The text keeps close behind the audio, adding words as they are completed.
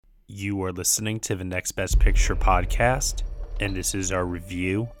You are listening to the Next Best Picture podcast, and this is our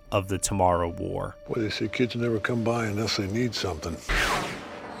review of The Tomorrow War. Well, they say kids never come by unless they need something.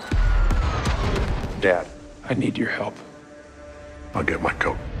 Dad, I need your help. I'll get my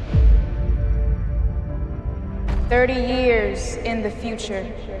coat. 30 years in the future,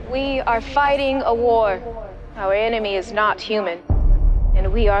 we are fighting a war. Our enemy is not human,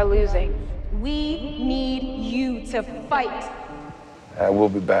 and we are losing. We need you to fight. I will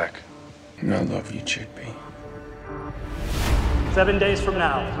be back. And I love you, Chickpea. 7 days from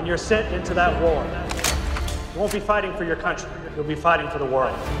now, when you're sent into that war, you won't be fighting for your country. You'll be fighting for the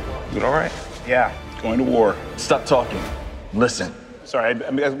world. Is it all right? Yeah, going to war. Stop talking. Listen. Sorry,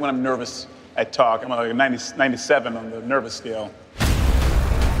 when I'm nervous, I talk. I'm like a 97 on the nervous scale.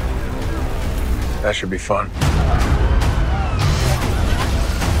 That should be fun.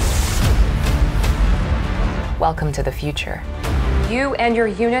 Welcome to the future. You and your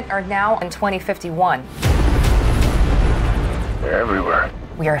unit are now in 2051. They're everywhere.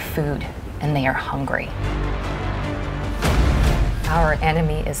 We are food, and they are hungry. Our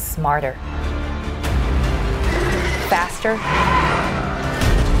enemy is smarter, faster,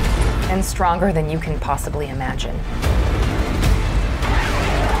 and stronger than you can possibly imagine.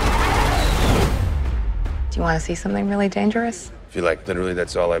 Do you want to see something really dangerous? I feel like literally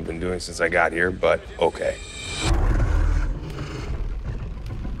that's all I've been doing since I got here, but okay.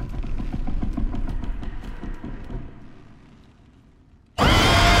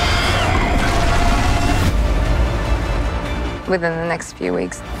 Within the next few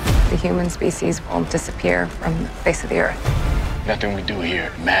weeks, the human species will disappear from the face of the earth. Nothing we do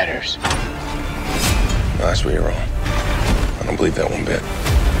here matters. No, that's where you're wrong. I don't believe that one bit.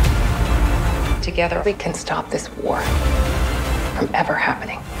 Together, we can stop this war from ever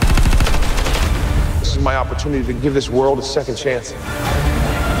happening. This is my opportunity to give this world a second chance.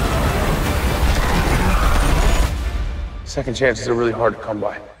 Second chances are really hard to come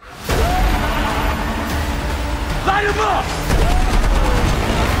by. Light him up!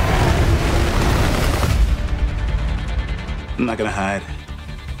 I'm not gonna hide.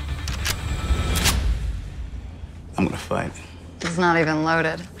 I'm gonna fight. It's not even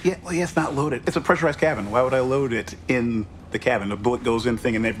loaded. Yeah, it's not loaded. It's a pressurized cabin. Why would I load it in the cabin? The bullet goes in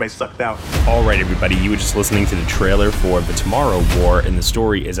thing and everybody's sucked out. All right, everybody, you were just listening to the trailer for The Tomorrow War, and the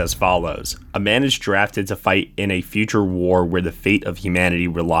story is as follows. A man is drafted to fight in a future war where the fate of humanity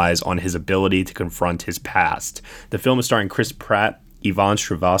relies on his ability to confront his past. The film is starring Chris Pratt, Yvonne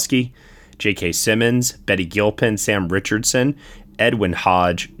Strahovski, J.K. Simmons, Betty Gilpin, Sam Richardson, Edwin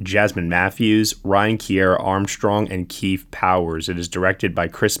Hodge, Jasmine Matthews, Ryan Kiera Armstrong, and Keith Powers. It is directed by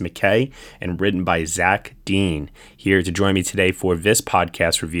Chris McKay and written by Zach Dean. Here to join me today for this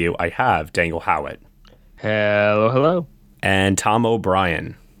podcast review, I have Daniel Howitt. Hello. And Tom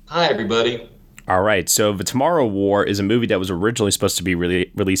O'Brien. Hi, everybody. All right, so The Tomorrow War is a movie that was originally supposed to be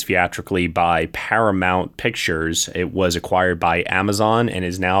released theatrically by Paramount Pictures. It was acquired by Amazon and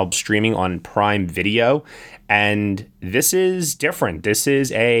is now streaming on Prime Video. And this is different. This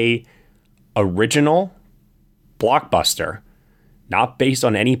is a original blockbuster, not based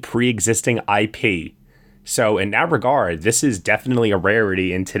on any pre-existing IP. So in that regard, this is definitely a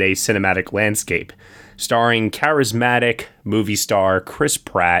rarity in today's cinematic landscape. Starring charismatic movie star Chris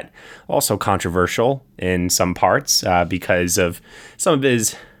Pratt, also controversial in some parts because of some of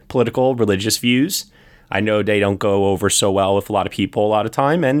his political, religious views. I know they don't go over so well with a lot of people a lot of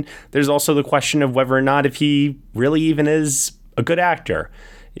time. And there's also the question of whether or not if he really even is a good actor.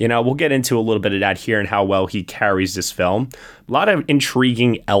 You know, we'll get into a little bit of that here and how well he carries this film. A lot of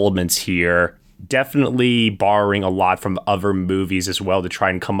intriguing elements here. Definitely borrowing a lot from other movies as well to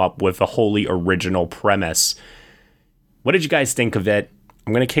try and come up with a wholly original premise. What did you guys think of it?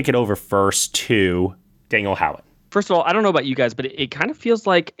 I'm going to kick it over first to Daniel Howitt. First of all, I don't know about you guys, but it kind of feels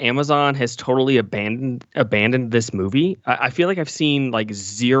like Amazon has totally abandoned this movie. I feel like I've seen like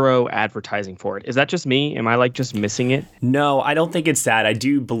zero advertising for it. Is that just me? Am I like just missing it? No, I don't think it's that. I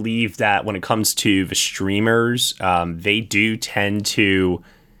do believe that when it comes to the streamers, they do tend to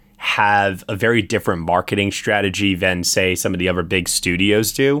have a very different marketing strategy than, say, some of the other big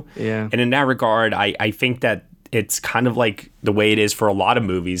studios do. Yeah. And in that regard, I think that it's kind of like the way it is for a lot of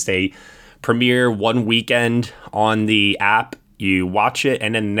movies. They premiere one weekend on the app, you watch it,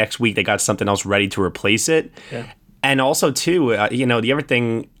 and then the next week they got something else ready to replace it. Yeah. And also, too, the other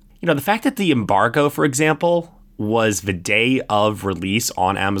thing, the fact that the embargo, for example, was the day of release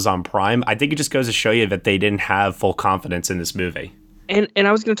on Amazon Prime, I think it just goes to show you that they didn't have full confidence in this movie. And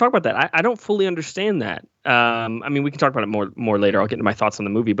I was going to talk about that. I don't fully understand that. I mean, we can talk about it more later. I'll get into my thoughts on the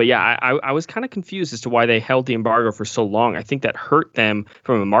movie. But yeah, I was kind of confused as to why they held the embargo for so long. I think that hurt them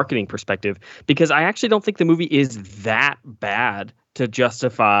from a marketing perspective, because I actually don't think the movie is that bad to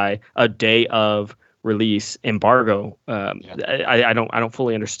justify a day of release embargo. I don't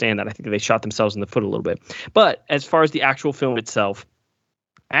fully understand that. I think they shot themselves in the foot a little bit. But as far as the actual film itself,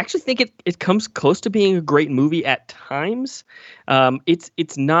 I actually think it comes close to being a great movie at times.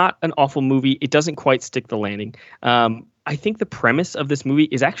 It's not an awful movie. It doesn't quite stick the landing. I think the premise of this movie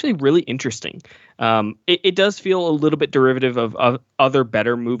is actually really interesting. It does feel a little bit derivative of other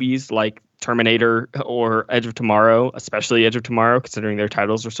better movies like Terminator or Edge of Tomorrow, especially Edge of Tomorrow, considering their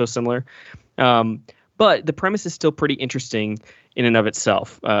titles are so similar. But the premise is still pretty interesting in and of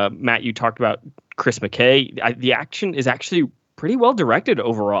itself. Matt, you talked about Chris McKay. The action is actually pretty well directed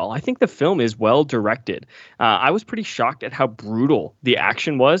overall. I think the film is well directed. I was pretty shocked at how brutal the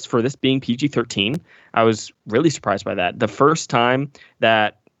action was for this being PG-13. I was really surprised by that. The first time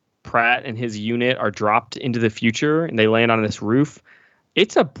that Pratt and his unit are dropped into the future and they land on this roof,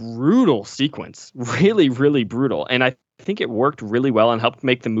 it's a brutal sequence. Really, really brutal. And I think it worked really well and helped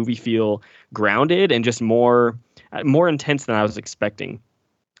make the movie feel grounded and just more intense than I was expecting.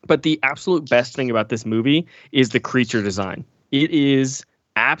 But the absolute best thing about this movie is the creature design. It is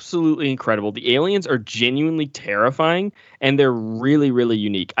absolutely incredible. The aliens are genuinely terrifying, and they're really, really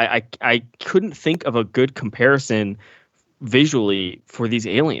unique. I couldn't think of a good comparison visually for these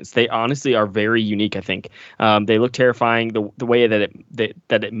aliens. They honestly are very unique, I think. They look terrifying. The way that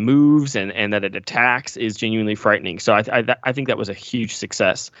it moves and that it attacks is genuinely frightening. So I think that was a huge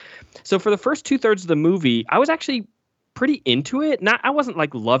success. So for the first 2/3 of the movie, I was actually pretty into it. I wasn't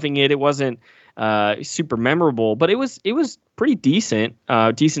like loving it. It wasn't super memorable, but it was pretty decent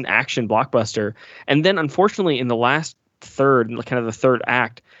action blockbuster. And then unfortunately in the last third, kind of the third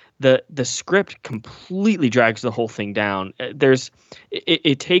act, the script completely drags the whole thing down.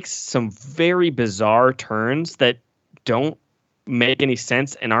 It takes some very bizarre turns that don't make any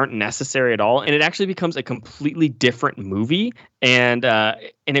sense and aren't necessary at all, and it actually becomes a completely different movie, and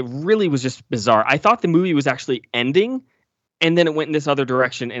it really was just bizarre. I thought the movie was actually ending, and then it went in this other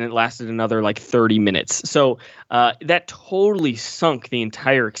direction, and it lasted another like 30 minutes. So that totally sunk the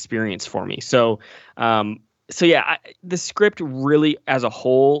entire experience for me. So yeah, the script really as a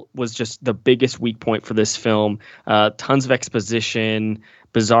whole was just the biggest weak point for this film. Tons of exposition,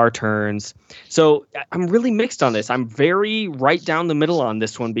 bizarre turns. So I'm really mixed on this. I'm very right down the middle on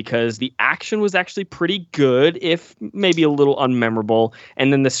this one because the action was actually pretty good, if maybe a little unmemorable,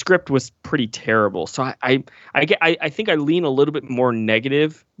 and then the script was pretty terrible. So I think I lean a little bit more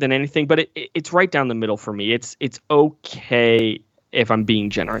negative than anything, but it's right down the middle for me. It's okay if I'm being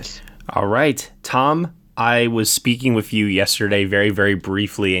generous. All right, Tom. I was speaking with you yesterday very, very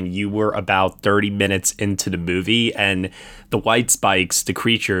briefly, and you were about 30 minutes into the movie, and the white spikes, the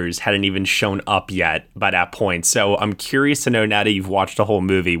creatures, hadn't even shown up yet by that point. So I'm curious to know, now that you've watched the whole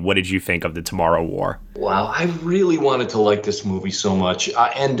movie, what did you think of the Tomorrow War? Wow, I really wanted to like this movie so much,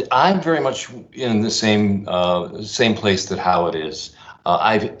 and I'm very much in the same place that Howard is.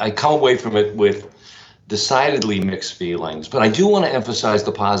 I come away from it with decidedly mixed feelings, but I do want to emphasize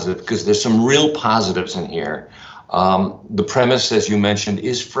the positive because there's some real positives in here. The premise, as you mentioned,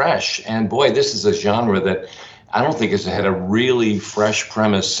 is fresh, and boy, this is a genre that I don't think has had a really fresh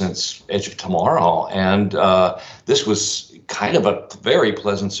premise since Edge of Tomorrow, and this was kind of a very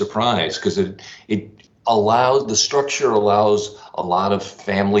pleasant surprise because the structure allows a lot of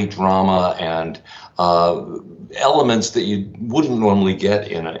family drama and elements that you wouldn't normally get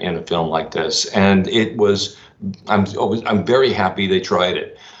in a film like this, and I'm very happy they tried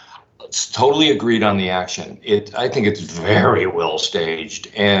it. It's totally agreed on the action. I think it's very well staged,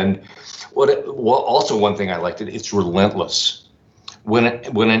 and also one thing I liked it's relentless. When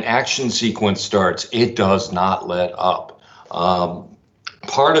an action sequence starts, it does not let up.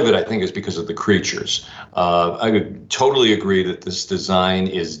 Part of it, I think, is because of the creatures. I would totally agree that this design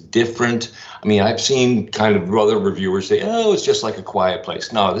is different. I mean, I've seen kind of other reviewers say, oh, it's just like A Quiet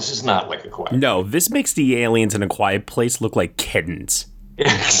Place. No, this is not like A Quiet Place. No, this makes the aliens in A Quiet Place look like kittens.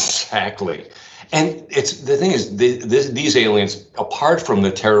 Exactly. And the thing is, these aliens, apart from the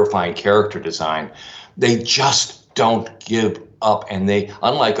terrifying character design, they just don't give up. And they,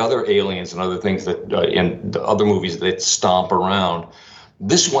 unlike other aliens and other things that in the other movies that stomp around,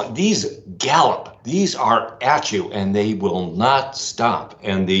 these gallop, these are at you, and they will not stop.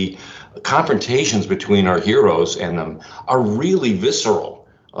 And the confrontations between our heroes and them are really visceral.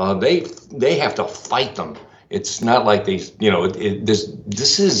 They have to fight them. It's not like this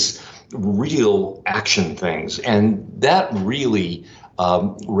is real action things. And that really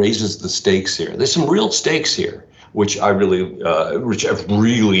raises the stakes here. There's some real stakes here, which I really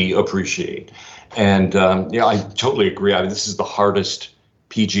appreciate. And I totally agree. I mean, this is the hardest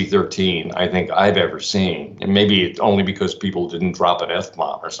PG-13 I think I've ever seen, and maybe only because people didn't drop an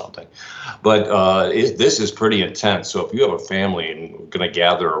F-bomb or something. But this is pretty intense. So if you have a family and going to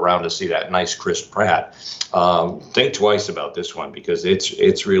gather around to see that nice Chris Pratt, think twice about this one, because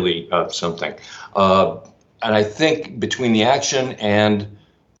it's really something. And I think between the action and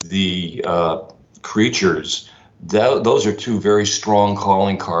the creatures, those are two very strong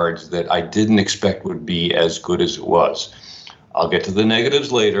calling cards that I didn't expect would be as good as it was. I'll get to the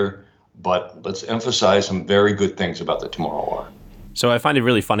negatives later, but let's emphasize some very good things about the Tomorrow War. So I find it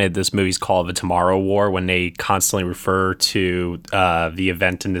really funny that this movie's called The Tomorrow War when they constantly refer to the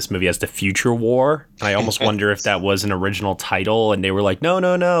event in this movie as the Future War. And I almost wonder if that was an original title and they were like,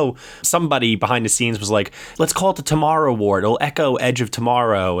 no. Somebody behind the scenes was like, let's call it the Tomorrow War. It'll echo Edge of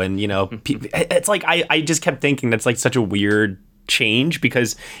Tomorrow. And, it's like I just kept thinking that's like such a weird change,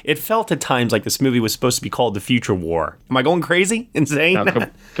 because it felt at times like this movie was supposed to be called The Future War. Am I going crazy in saying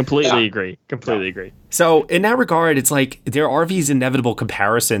that? Completely agree. Agree. So in that regard, it's like there are these inevitable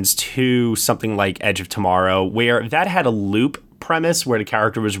comparisons to something like Edge of Tomorrow, where that had a loop premise where the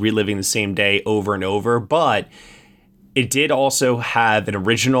character was reliving the same day over and over, but it did also have an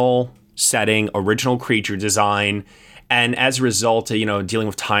original setting, original creature design. And as a result, dealing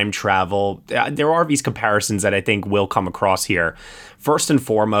with time travel, there are these comparisons that I think will come across here. First and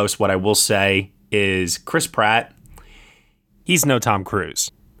foremost, what I will say is Chris Pratt, he's no Tom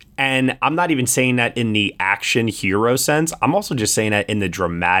Cruise. And I'm not even saying that in the action hero sense. I'm also just saying that in the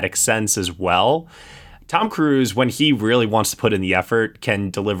dramatic sense as well. Tom Cruise, when he really wants to put in the effort, can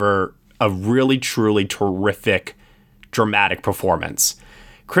deliver a really, truly terrific dramatic performance.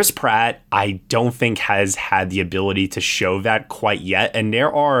 Chris Pratt, I don't think has had the ability to show that quite yet. And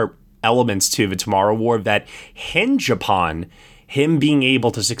there are elements to the Tomorrow War that hinge upon him being able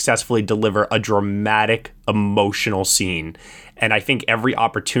to successfully deliver a dramatic, emotional scene. And I think every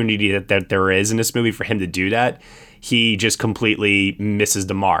opportunity that there is in this movie for him to do that, he just completely misses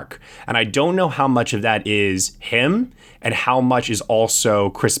the mark. And I don't know how much of that is him and how much is also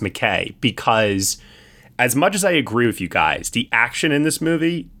Chris McKay, because as much as I agree with you guys, the action in this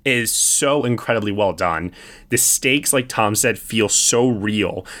movie is so incredibly well done. The stakes, like Tom said, feel so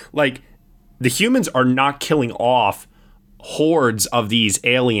real. Like, the humans are not killing off hordes of these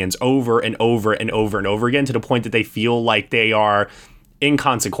aliens over and over and over and over again to the point that they feel like they are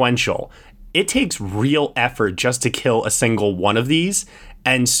inconsequential. It takes real effort just to kill a single one of these.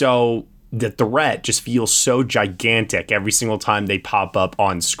 And so the threat just feels so gigantic every single time they pop up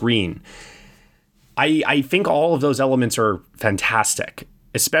on screen. I think all of those elements are fantastic,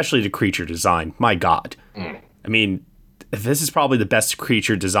 especially the creature design. My God. I mean, this is probably the best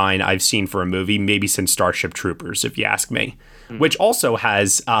creature design I've seen for a movie, maybe since Starship Troopers, if you ask me, which also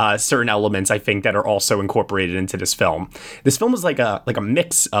has certain elements, I think, that are also incorporated into this film. This film is like a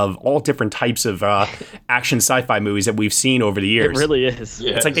mix of all different types of action sci-fi movies that we've seen over the years. It really is.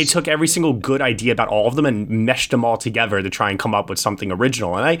 Yes. It's like they took every single good idea about all of them and meshed them all together to try and come up with something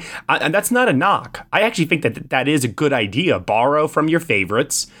original. And and that's not a knock. I actually think that is a good idea. Borrow from your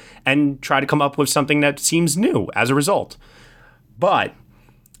favorites and try to come up with something that seems new as a result. But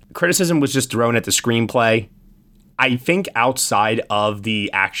criticism was just thrown at the screenplay. I think outside of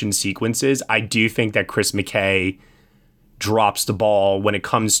the action sequences, I do think that Chris McKay drops the ball when it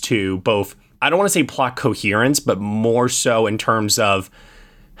comes to both, I don't want to say plot coherence, but more so in terms of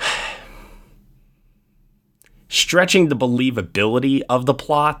stretching the believability of the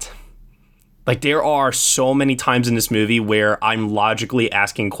plot. Like, there are so many times in this movie where I'm logically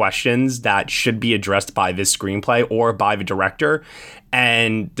asking questions that should be addressed by this screenplay or by the director,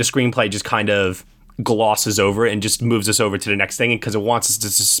 and the screenplay just kind of glosses over it and just moves us over to the next thing because it wants us to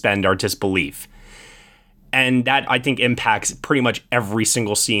suspend our disbelief. And that, I think, impacts pretty much every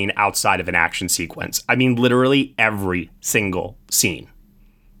single scene outside of an action sequence. I mean, literally every single scene.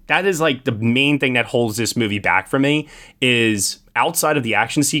 That is like the main thing that holds this movie back for me, is outside of the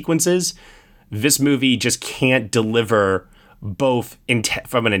action sequences, this movie just can't deliver both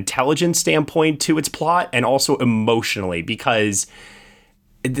from an intelligence standpoint to its plot and also emotionally, because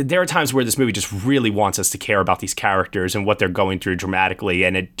there are times where this movie just really wants us to care about these characters and what they're going through dramatically,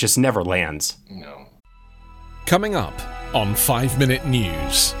 and it just never lands. No. Coming up on 5 Minute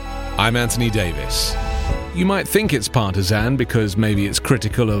News, I'm Anthony Davis. You might think it's partisan because maybe it's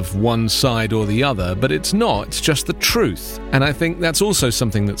critical of one side or the other, but it's not. It's just the truth. And I think that's also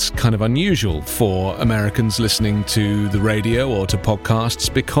something that's kind of unusual for Americans listening to the radio or to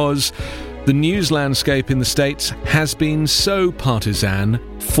podcasts, because the news landscape in the States has been so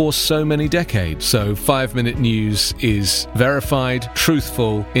partisan for so many decades. So 5 Minute News is verified,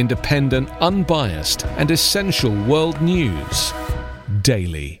 truthful, independent, unbiased, and essential world news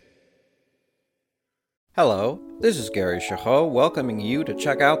daily. Hello, this is Gary Chahot welcoming you to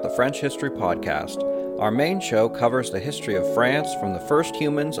check out the French History Podcast. Our main show covers the history of France from the first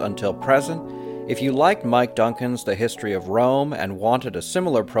humans until present. If you liked Mike Duncan's The History of Rome and wanted a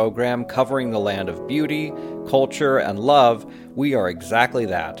similar program covering the land of beauty, culture, and love, we are exactly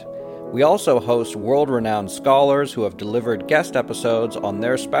that. We also host world-renowned scholars who have delivered guest episodes on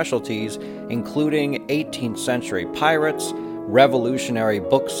their specialties, including 18th century pirates, revolutionary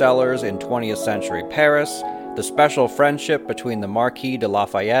booksellers in 20th century Paris, the special friendship between the Marquis de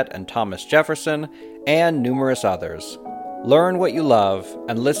Lafayette and Thomas Jefferson, and numerous others. Learn what you love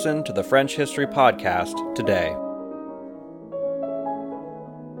and listen to the French History Podcast today.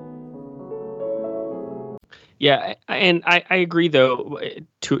 Yeah, and I agree, though,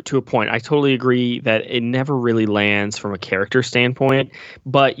 to a point. I totally agree that it never really lands from a character standpoint.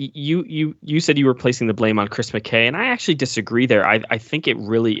 But you said you were placing the blame on Chris McKay, and I actually disagree there. I think it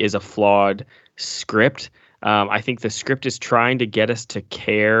really is a flawed script. I think the script is trying to get us to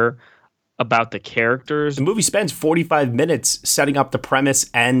care about the characters. The movie spends 45 minutes setting up the premise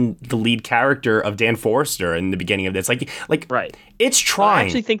and the lead character of Dan Forrester in the beginning of this. Like right. It's trying. I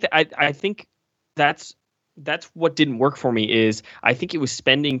actually think that I think that's what didn't work for me. Is I think it was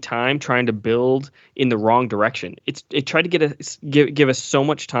spending time trying to build in the wrong direction. It tried to give us so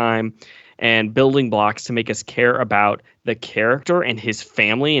much time and building blocks to make us care about the character and his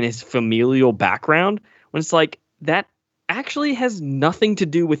family and his familial background, when it's like that actually has nothing to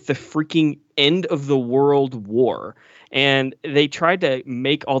do with the freaking end of the world war. And they tried to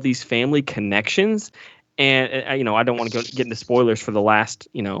make all these family connections. And, I don't want to get into spoilers for the last,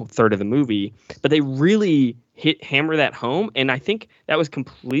 third of the movie, but they really hammer that home. And I think that was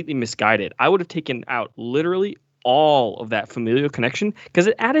completely misguided. I would have taken out literally all of that familial connection because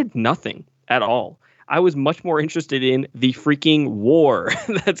it added nothing at all. I was much more interested in the freaking war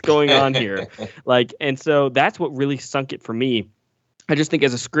that's going on here. And so that's what really sunk it for me. I just think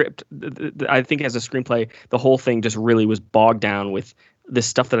as a script, I think as a screenplay, the whole thing just really was bogged down with this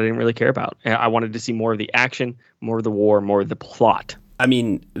stuff that I didn't really care about. I wanted to see more of the action, more of the war, more of the plot. I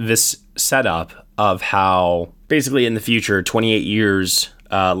mean, this setup of how basically in the future, 28 years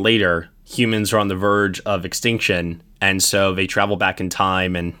later, humans are on the verge of extinction. And so they travel back in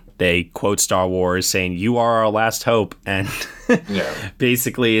time and they quote Star Wars saying, "You are our last hope." And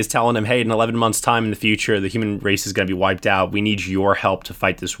basically is telling them, hey, in 11 months time in the future, the human race is going to be wiped out. We need your help to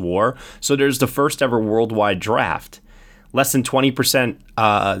fight this war. So there's the first ever worldwide draft. Less than 20%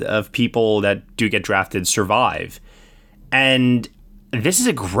 of people that do get drafted survive. And this is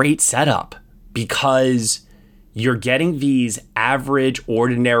a great setup because you're getting these average,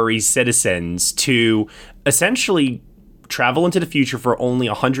 ordinary citizens to essentially travel into the future for only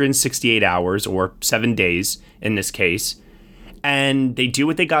 168 hours or 7 days in this case. And they do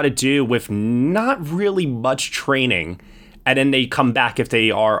what they got to do with not really much training. And then they come back if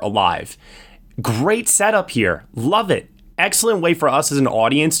they are alive. Great setup here. Love it. Excellent way for us as an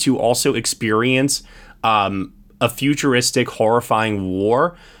audience to also experience a futuristic, horrifying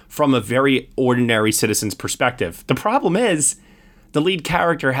war from a very ordinary citizen's perspective. The problem is the lead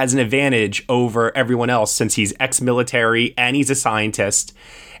character has an advantage over everyone else since he's ex-military and he's a scientist.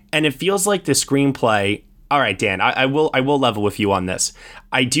 And it feels like the screenplay... All right, Dan, I will level with you on this.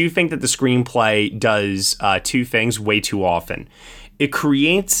 I do think that the screenplay does two things way too often. It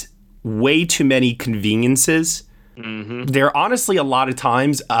creates way too many conveniences. Mm-hmm. There are honestly a lot of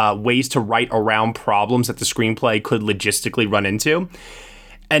times ways to write around problems that the screenplay could logistically run into.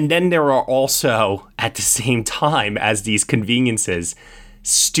 And then there are also, at the same time as these conveniences,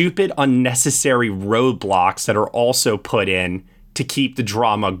 stupid, unnecessary roadblocks that are also put in to keep the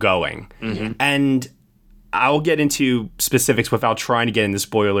drama going. Mm-hmm. And I'll get into specifics without trying to get into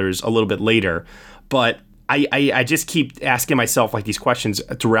spoilers a little bit later. But I just keep asking myself these questions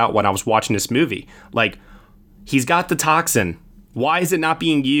throughout when I was watching this movie. He's got the toxin. Why is it not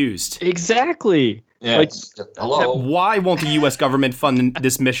being used? Exactly. Yeah. Hello. Why won't the U.S. government fund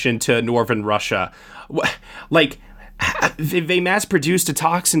this mission to northern Russia? They mass produced a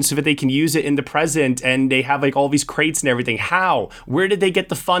toxin so that they can use it in the present, and they have like all these crates and everything. How? Where did they get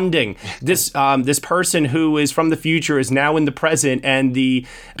the funding? This person who is from the future is now in the present, and the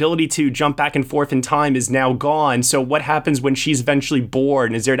ability to jump back and forth in time is now gone. So what happens when she's eventually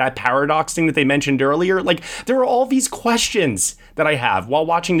born? Is there that paradox thing that they mentioned earlier? Like, there are all these questions that I have while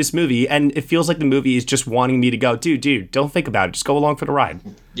watching this movie, and it feels like the movie is just wanting me to go, dude, don't think about it. Just go along for the ride.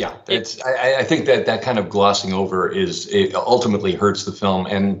 Yeah, I think that kind of glossing over it ultimately hurts the film,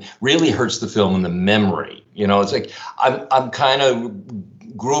 and really hurts the film in the memory. You know, it's like I'm kind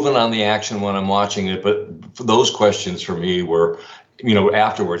of grooving on the action when I'm watching it, but those questions for me were, you know,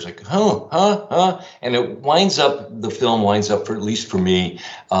 afterwards, like, and the film winds up, for at least for me,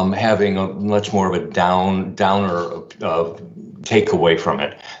 having a much more of a downer takeaway from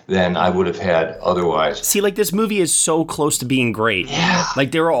it than I would have had otherwise. See, like, this movie is so close to being great. Yeah.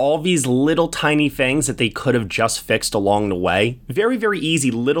 Like, there are all these little tiny things that they could have just fixed along the way. Very, very easy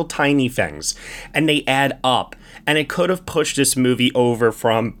little tiny things. And they add up. And it could have pushed this movie over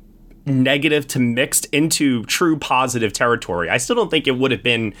from negative to mixed into true positive territory. I still don't think it would have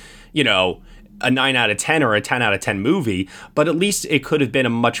been, you know, a 9 out of 10 or a 10 out of 10 movie, but at least it could have been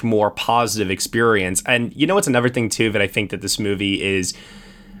a much more positive experience. And you know what's another thing too that I think that this movie is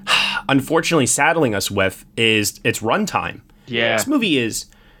unfortunately saddling us with is its runtime. Yeah. This movie is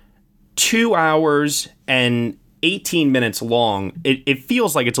 2 hours and 18 minutes long. It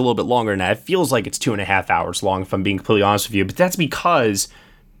feels like it's a little bit longer than that. It feels like it's 2.5 hours long, if I'm being completely honest with you, but that's because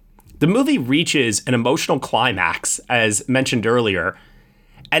the movie reaches an emotional climax, as mentioned earlier,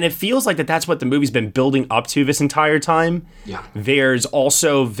 and it feels like that's what the movie's been building up to this entire time. Yeah. There's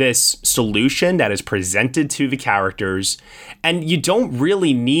also this solution that is presented to the characters, and you don't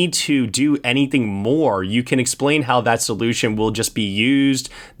really need to do anything more. You can explain how that solution will just be used.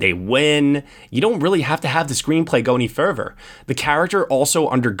 They win. You don't really have to have the screenplay go any further. The character also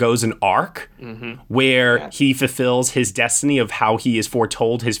undergoes an arc where he fulfills his destiny of how he is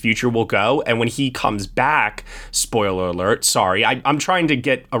foretold his future will go. And when he comes back, spoiler alert, sorry, I'm trying to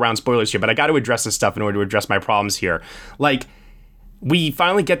get around spoilers here, but I got to address this stuff in order to address my problems here. Like, we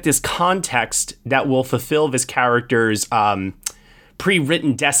finally get this context that will fulfill this character's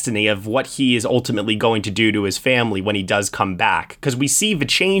pre-written destiny of what he is ultimately going to do to his family when he does come back, because we see the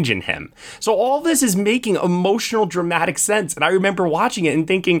change in him. So all this is making emotional, dramatic sense. And I remember watching it and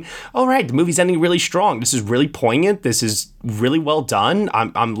thinking, all right, the movie's ending really strong. This is really poignant. This is really well done.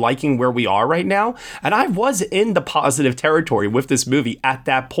 I'm liking where we are right now. And I was in the positive territory with this movie at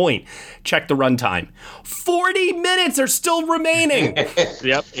that point. Check the runtime. 40 minutes are still remaining.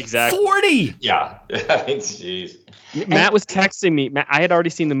 Yep, exactly. 40! Yeah. I mean, jeez. Matt was texting me. I had already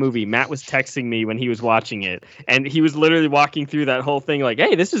seen the movie. Matt was texting me when he was watching it, and he was literally walking through that whole thing like,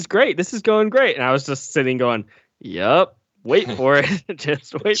 hey, this is great. This is going great. And I was just sitting going, yep, wait for it.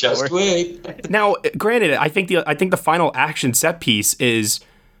 Just wait for it. Now, granted, I think the final action set piece is,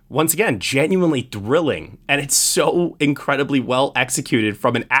 once again, genuinely thrilling, and it's so incredibly well executed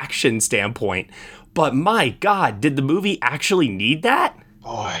from an action standpoint. But my God, did the movie actually need that?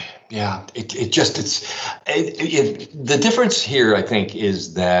 Boy, yeah. The difference here, I think,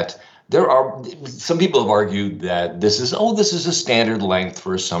 is that there are some people have argued that this is a standard length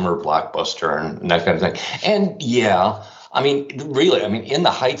for a summer blockbuster and that kind of thing. And yeah, I mean, really, In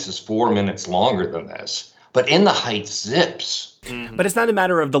the Heights is 4 minutes longer than this, but In the Heights zips. But it's not a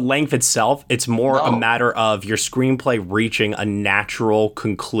matter of the length itself. It's more a matter of your screenplay reaching a natural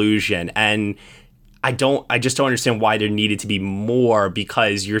conclusion. And I just don't understand why there needed to be more,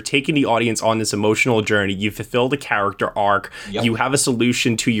 because you're taking the audience on this emotional journey. You fulfill the character arc. Yep. You have a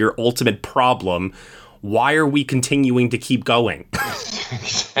solution to your ultimate problem. Why are we continuing to keep going?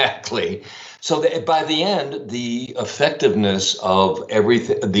 Exactly. So by the end, the effectiveness of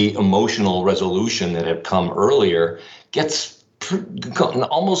everything, the emotional resolution that had come earlier, gets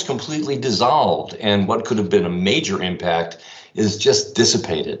almost completely dissolved. And what could have been a major impact is just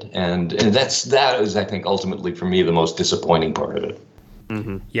dissipated. And that is, I think, ultimately for me, the most disappointing part of it.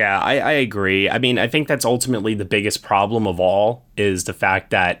 Mm-hmm. Yeah, I agree. I mean, I think that's ultimately the biggest problem of all, is the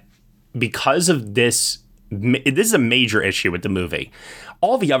fact that because of this is a major issue with the movie.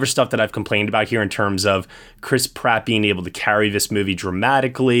 All the other stuff that I've complained about here in terms of Chris Pratt being able to carry this movie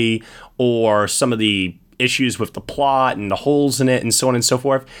dramatically, or some of the issues with the plot and the holes in it and so on and so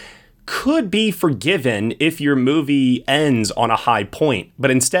forth, could be forgiven if your movie ends on a high point.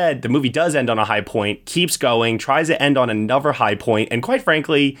 But instead, the movie does end on a high point, keeps going, tries to end on another high point, and quite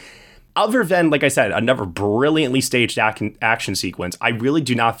frankly, other than, like I said, another brilliantly staged action sequence, I really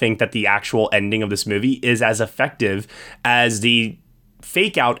do not think that the actual ending of this movie is as effective as the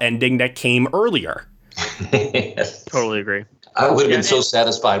fake out ending that came earlier. Yes. Totally agree. I would have been so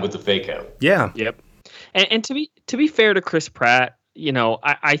satisfied with the fake out. Yeah. Yep. And to be fair to Chris Pratt, you know,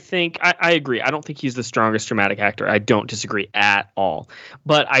 I think I agree. I don't think he's the strongest dramatic actor. I don't disagree at all.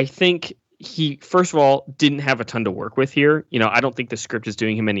 But I think he, first of all, didn't have a ton to work with here. You know, I don't think the script is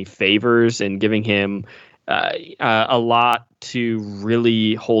doing him any favors and giving him a lot to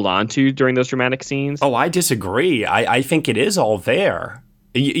really hold on to during those dramatic scenes. Oh, I disagree. I think it is all there.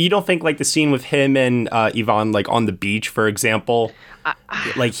 You don't think like the scene with him and Yvonne, like on the beach, for example,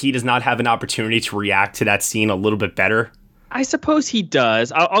 like he does not have an opportunity to react to that scene a little bit better? I suppose he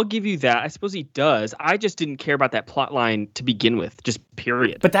does. I'll give you that. I suppose he does. I just didn't care about that plot line to begin with, just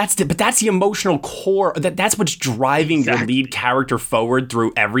period. But that's the emotional core. That's what's driving your lead character forward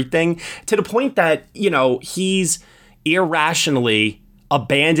through everything, to the point that, you know, he's irrationally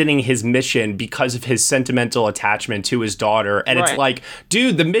abandoning his mission because of his sentimental attachment to his daughter. And It's like,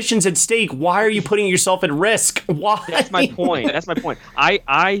 dude, the mission's at stake. Why are you putting yourself at risk? Why? That's my point.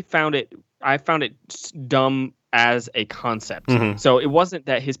 I found it dumb as a concept. Mm-hmm. So it wasn't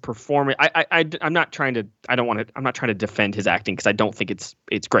that his performance. I'm not trying to defend his acting, because I don't think it's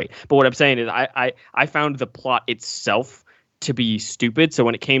great. But what I'm saying is I found the plot itself to be stupid. So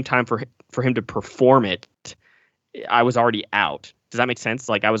when it came time for him to perform it, I was already out. Does that make sense?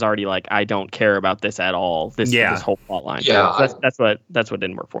 Like, I was already like, I don't care about this at all. This whole plot line. Yeah, so that's what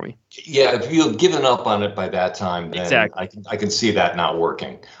didn't work for me. Yeah, if you had given up on it by that time, then exactly. I can see that not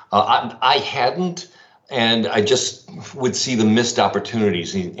working. I hadn't. And I just would see the missed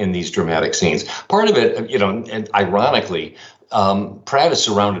opportunities in these dramatic scenes. Part of it, you know, and ironically, Pratt is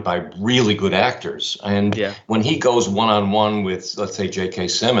surrounded by really good actors. And when he goes one-on-one with, let's say, J.K.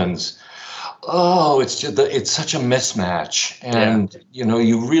 Simmons, it's such a mismatch. And, you know,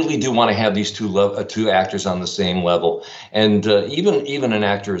 you really do want to have these two actors on the same level. And even an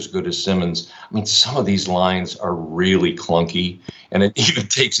actor as good as Simmons, I mean, some of these lines are really clunky. And it even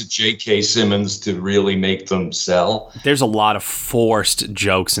takes a J.K. Simmons to really make them sell. There's a lot of forced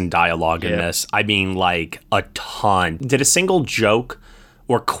jokes and dialogue in this. I mean, like, a ton. Did a single joke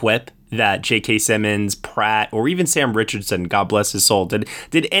or quip that J.K. Simmons, Pratt, or even Sam Richardson, God bless his soul, did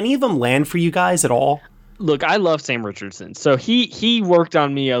any of them land for you guys at all? Look, I love Sam Richardson. So he worked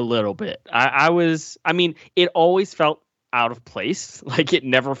on me a little bit. I mean, it always felt out of place. Like, it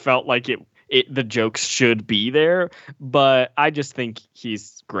never felt like the jokes should be there, but I just think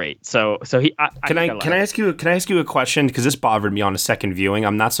he's great. So he. Can I ask you a question? Because this bothered me on a second viewing.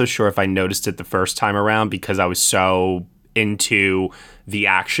 I'm not so sure if I noticed it the first time around because I was so into the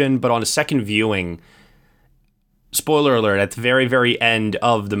action, but on a second viewing, spoiler alert, at the very, very end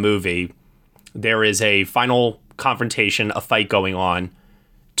of the movie, there is a final confrontation, a fight going on.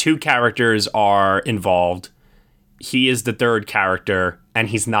 Two characters are involved. He is the third character, and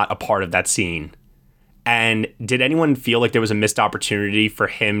he's not a part of that scene. And did anyone feel like there was a missed opportunity for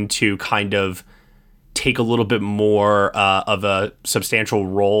him to kind of take a little bit more of a substantial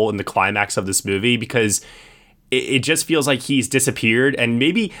role in the climax of this movie? Because it just feels like he's disappeared, and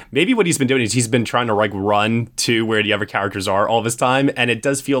maybe what he's been doing is he's been trying to like run to where the other characters are all this time, and it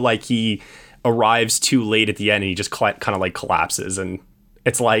does feel like he arrives too late at the end and he just kind of like collapses, and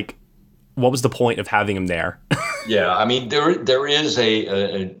it's like, what was the point of having him there? Yeah, I mean, there is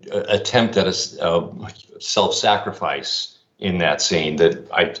a attempt at a self-sacrifice in that scene that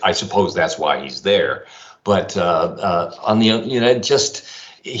I suppose that's why he's there. But on the, you know, just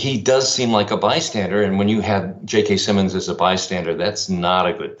he does seem like a bystander, and when you have J.K. Simmons as a bystander, that's not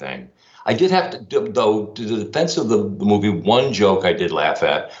a good thing. I did have to, though, to the defense of the movie, one joke I did laugh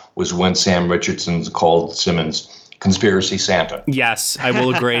at was when Sam Richardson called Simmons Conspiracy Santa. Yes, I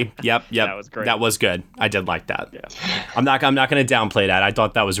will agree. Yep. That was great. That was good. I did like that. Yeah. I'm not going to downplay that. I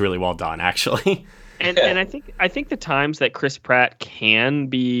thought that was really well done, actually. And I think the times that Chris Pratt can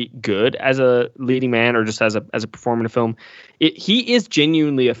be good as a leading man or just as a performer in a film, he is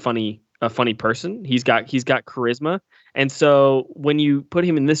genuinely a funny person. He's got charisma. And so when you put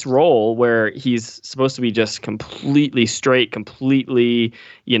him in this role where he's supposed to be just completely straight, completely,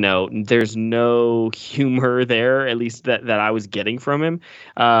 you know, there's no humor there, at least that I was getting from him.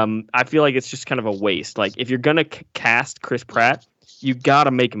 I feel like it's just kind of a waste. Like, if you're going to cast Chris Pratt, you got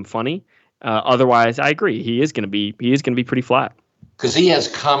to make him funny. Otherwise, I agree. He is going to be pretty flat. Because he has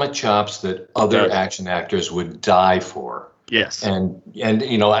comic chops that other action actors would die for. Yes. And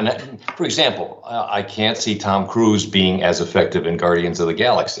you know, and for example, I can't see Tom Cruise being as effective in Guardians of the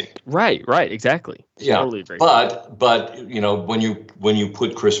Galaxy. Right, exactly. Yeah. Totally agree. But you know, when you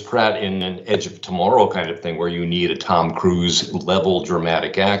put Chris Pratt in an Edge of Tomorrow kind of thing where you need a Tom Cruise level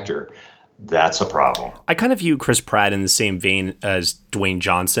dramatic actor, that's a problem. I kind of view Chris Pratt in the same vein as Dwayne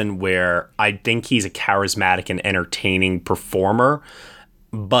Johnson, where I think he's a charismatic and entertaining performer,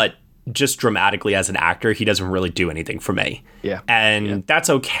 but just dramatically as an actor, he doesn't really do anything for me. Yeah. And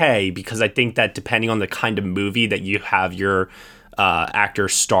that's okay, because I think that depending on the kind of movie that you have your actor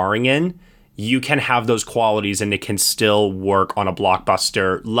starring in, you can have those qualities and it can still work on a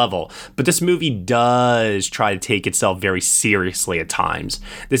blockbuster level. But this movie does try to take itself very seriously at times.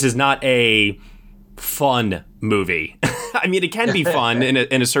 This is not a fun movie. I mean, it can be fun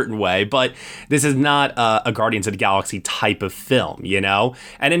in a certain way, but this is not a Guardians of the Galaxy type of film, you know?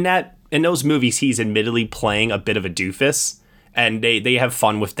 And in those movies, he's admittedly playing a bit of a doofus, and they have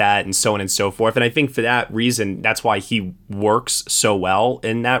fun with that and so on and so forth. And I think for that reason, that's why he works so well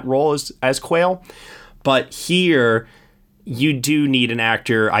in that role as Quail. But here, you do need an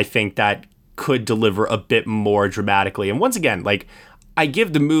actor, I think, that could deliver a bit more dramatically. And once again, like, I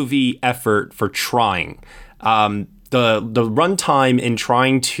give the movie effort for trying. The runtime in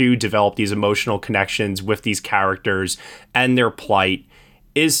trying to develop these emotional connections with these characters and their plight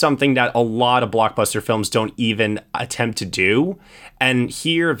is something that a lot of blockbuster films don't even attempt to do. And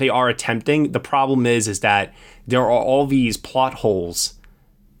here they are attempting. The problem is that there are all these plot holes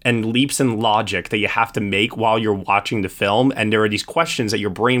and leaps in logic that you have to make while you're watching the film. And there are these questions that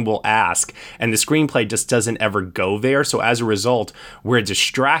your brain will ask, and the screenplay just doesn't ever go there. So as a result, we're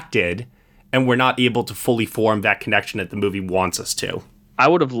distracted and we're not able to fully form that connection that the movie wants us to. I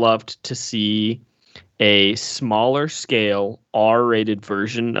would have loved to see a smaller scale R-rated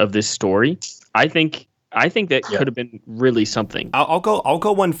version of this story. I think that could have been really something. I'll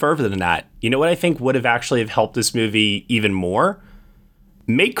go one further than that. You know what I think would have actually have helped this movie even more?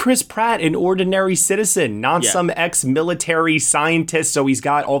 Make Chris Pratt an ordinary citizen, not some ex-military scientist, so he's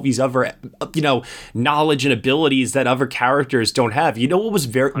got all these other, knowledge and abilities that other characters don't have. You know what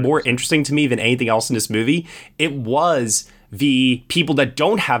was more interesting to me than anything else in this movie? It was the people that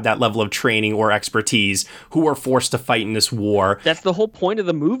don't have that level of training or expertise who are forced to fight in this war. That's the whole point of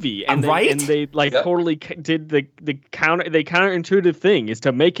the movie, and they totally did the counterintuitive thing is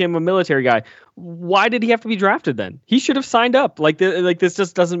to make him a military guy. Why did he have to be drafted then? He should have signed up. This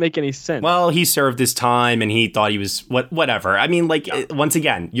just doesn't make any sense. Well, he served his time and he thought he was whatever. I mean, once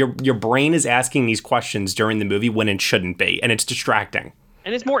again, your brain is asking these questions during the movie when it shouldn't be, and it's distracting.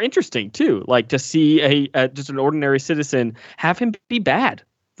 And it's more interesting too, like to see just an ordinary citizen, have him be bad,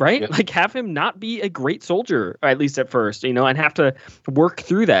 right? Yeah. Like have him not be a great soldier, at least at first, and have to work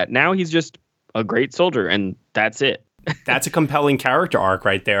through that. Now he's just a great soldier, and that's it. That's a compelling character arc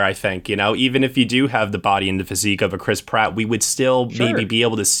right there, I think. Even if you do have the body and the physique of a Chris Pratt, we would still maybe be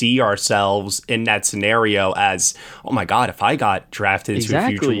able to see ourselves in that scenario as, oh my God, if I got drafted into a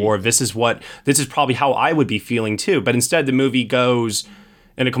future war, this is probably how I would be feeling too. But instead the movie goes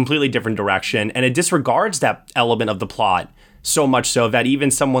in a completely different direction, and it disregards that element of the plot so much so that even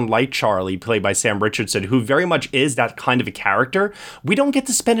someone like Charlie, played by Sam Richardson, who very much is that kind of a character, we don't get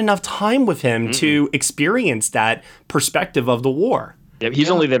to spend enough time with him to experience that perspective of the war. Yeah, he's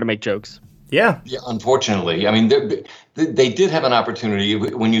only there to make jokes. Yeah, unfortunately. I mean, they did have an opportunity.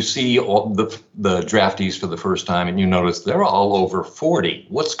 When you see all the draftees for the first time and you notice they're all over 40.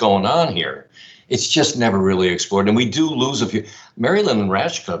 What's going on here? It's just never really explored. And we do lose a few. Marilyn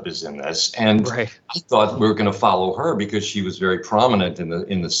Rashkup is in this. And I thought we were going to follow her because she was very prominent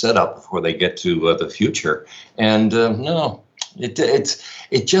in the setup before they get to the future. And no,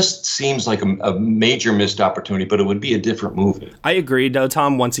 it just seems like a major missed opportunity, but it would be a different movie. I agree, though,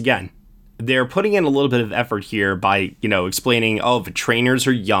 Tom, once again. They're putting in a little bit of effort here by, explaining, the trainers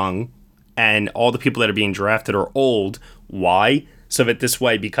are young and all the people that are being drafted are old. Why? So that this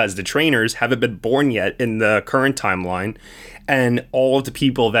way, because the trainers haven't been born yet in the current timeline, and all of the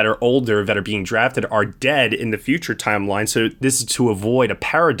people that are older that are being drafted are dead in the future timeline. So this is to avoid a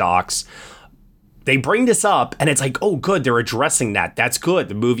paradox. They bring this up, and it's like, oh, good, they're addressing that. That's good.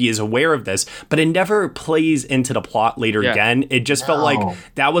 The movie is aware of this, but it never plays into the plot later again. It just felt like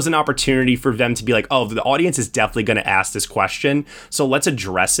that was an opportunity for them to be like, oh, the audience is definitely going to ask this question, so let's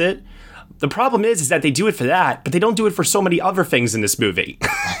address it. The problem is that they do it for that, but they don't do it for so many other things in this movie.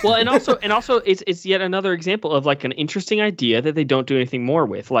 Well, and also it's yet another example of like an interesting idea that they don't do anything more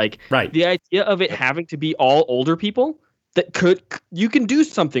with. Like the idea of it having to be all older people you can do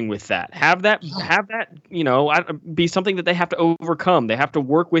something with that. Have that be something that they have to overcome. They have to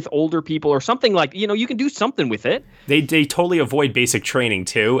work with older people or something like, you can do something with it. They totally avoid basic training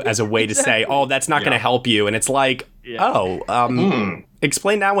too as a way to say, oh, that's not going to help you. And it's like,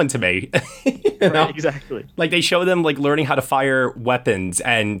 explain that one to me. Right, exactly. Like they show them like learning how to fire weapons,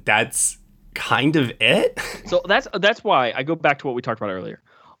 and that's kind of it. So that's why I go back to what we talked about earlier.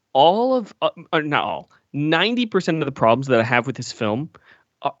 not all, 90% of the problems that I have with this film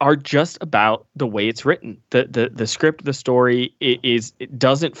are just about the way it's written. The script, the story, it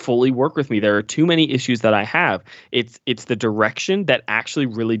doesn't fully work with me. There are too many issues that I have. It's the direction that actually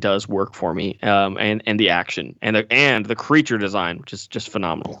really does work for me, and the action and the creature design, which is just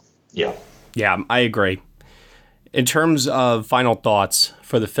phenomenal. Yeah, I agree. In terms of final thoughts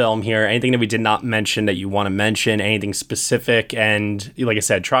for the film here, anything that we did not mention that you want to mention, anything specific? And like I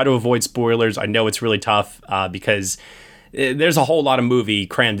said, try to avoid spoilers. I know it's really tough because there's a whole lot of movie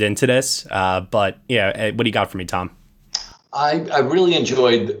crammed into this. But yeah, what do you got for me, Tom? I really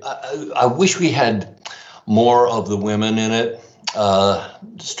enjoyed. I wish we had more of the women in it.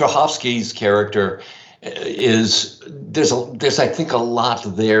 Strahovski's character there's I think a lot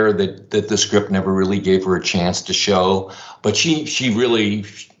there that the script never really gave her a chance to show, but she really,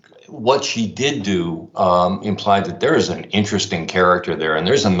 what she did do implied that there is an interesting character there, and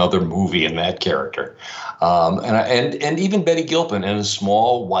there's another movie in that character, and even Betty Gilpin in a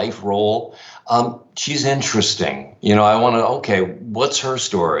small wife role, she's interesting. I want to, okay, what's her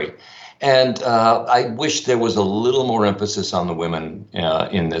story? And I wish there was a little more emphasis on the women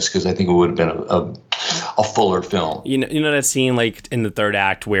in this, because I think it would have been a fuller film. You know that scene like in the third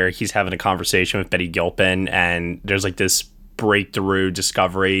act where he's having a conversation with Betty Gilpin, and there's like this breakthrough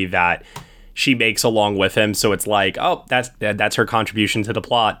discovery that she makes along with him. So it's like, oh, that's her contribution to the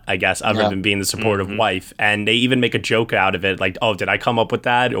plot, I guess, other than being the supportive wife. And they even make a joke out of it, like, oh, did I come up with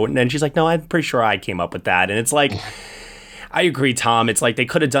that? And then she's like, no, I'm pretty sure I came up with that. And it's like, I agree, Tom. It's like they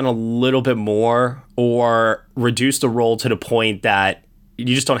could have done a little bit more or reduced the role to the point that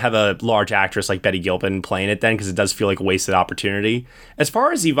you just don't have a large actress like Betty Gilpin playing it then, because it does feel like a wasted opportunity. As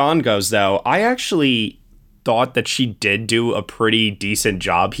far as Yvonne goes, though, I actually thought that she did do a pretty decent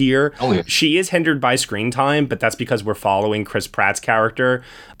job here. Oh, yeah. She is hindered by screen time, but that's because we're following Chris Pratt's character,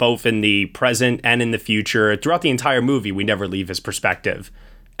 both in the present and in the future. Throughout the entire movie, we never leave his perspective,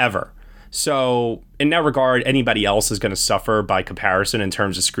 ever. So in that regard, anybody else is going to suffer by comparison in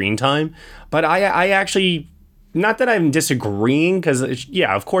terms of screen time. But I actually, not that I'm disagreeing, because,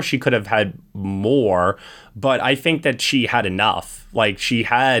 yeah, of course she could have had more, but I think that she had enough. Like, she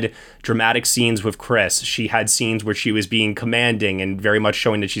had dramatic scenes with Chris. She had scenes where she was being commanding and very much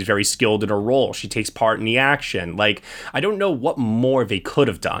showing that she's very skilled in her role. She takes part in the action. Like, I don't know what more they could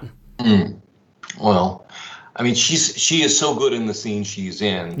have done. Well, I mean, she is so good in the scene she's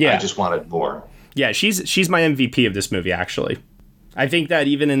in. Yeah. I just wanted more. Yeah, she's my MVP of this movie, actually. I think that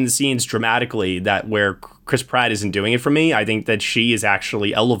even in the scenes dramatically that where Chris Pratt isn't doing it for me, I think that she is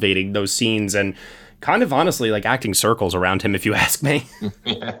actually elevating those scenes and kind of honestly like acting circles around him, if you ask me.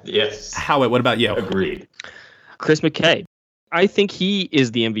 Yes. Howitt, what about you? Agreed. Chris McKay. I think he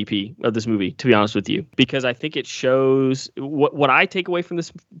is the MVP of this movie, to be honest with you, because I think it shows what I take away from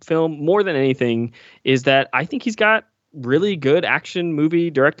this film more than anything is that I think he's got really good action movie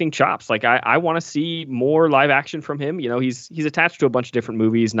directing chops. Like I want to see more live action from him. He's attached to a bunch of different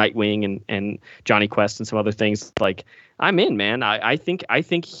movies, Nightwing and Johnny Quest and some other things. Like, I'm in, man. I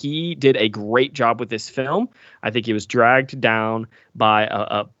think he did a great job with this film. I think he was dragged down by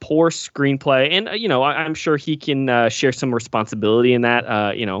a poor screenplay, and I'm sure he can share some responsibility in that.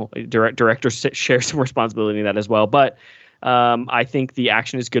 Director share some responsibility in that as well. But I think the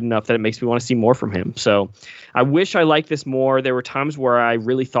action is good enough that it makes me want to see more from him. So I wish I liked this more. There were times where I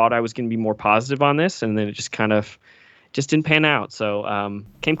really thought I was going to be more positive on this, and then it just kind of didn't pan out. So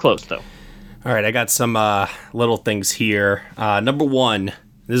came close, though. All right, I got some little things here. Number one,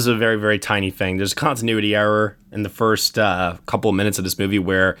 this is a very, very tiny thing. There's a continuity error in the first couple of minutes of this movie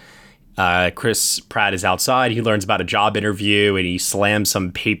where Chris Pratt is outside. He learns about a job interview, and he slams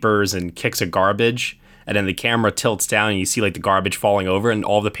some papers and kicks a garbage. And then the camera tilts down and you see like the garbage falling over, and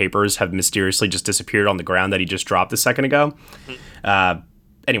all the papers have mysteriously just disappeared on the ground that he just dropped a second ago.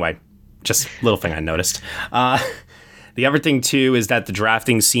 Anyway, just a little thing I noticed. The other thing, too, is that the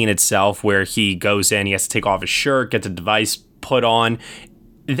drafting scene itself, where he goes in, he has to take off his shirt, get the device put on.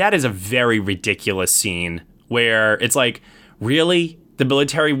 That is a very ridiculous scene where it's like, really? The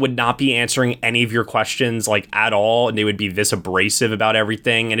military would not be answering any of your questions like at all, and they would be this abrasive about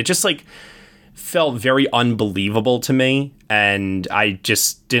everything. And it just like felt very unbelievable to me, and I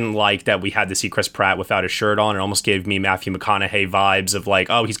just didn't like that we had to see Chris Pratt without his shirt on. It almost gave me Matthew McConaughey vibes of like,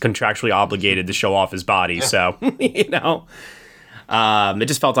 oh, he's contractually obligated to show off his body. Yeah. So, it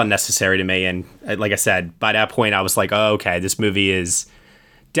just felt unnecessary to me. And like I said, by that point, I was like, oh, okay, this movie is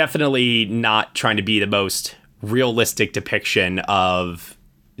definitely not trying to be the most realistic depiction of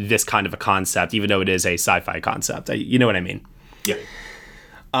this kind of a concept, even though it is a sci-fi concept. You know what I mean? Yeah.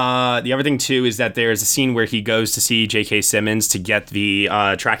 The other thing, too, is that there's a scene where he goes to see J.K. Simmons to get the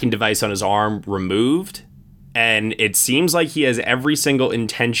tracking device on his arm removed. And it seems like he has every single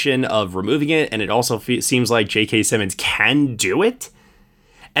intention of removing it. And it also seems like J.K. Simmons can do it.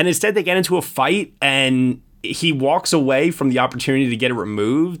 And instead they get into a fight and he walks away from the opportunity to get it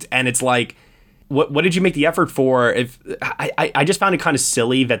removed. And it's like, what did you make the effort for? If I just found it kind of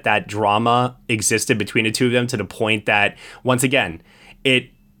silly that drama existed between the two of them to the point that, once again, it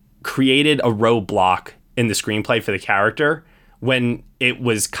created a roadblock in the screenplay for the character when it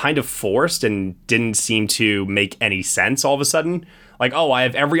was kind of forced and didn't seem to make any sense all of a sudden. Like, oh, I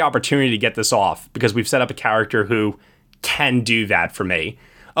have every opportunity to get this off because we've set up a character who can do that for me.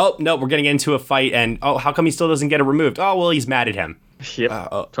 Oh, no, we're getting into a fight and, oh, how come he still doesn't get it removed? Oh, well, he's mad at him. Yep.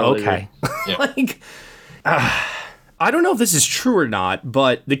 Totally okay. Like, I don't know if this is true or not,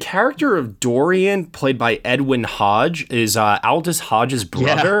 but the character of Dorian, played by Edwin Hodge, is Aldous Hodge's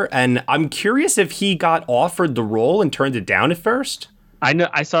brother, and I'm curious if he got offered the role and turned it down at first. I know.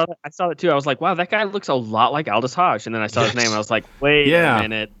 I saw that too. I was like, wow, that guy looks a lot like Aldous Hodge, and then I saw his name, and I was like, wait a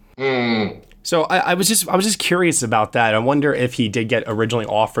minute. So I was just curious about that. I wonder if he did get originally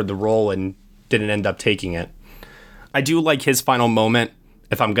offered the role and didn't end up taking it. I do like his final moment.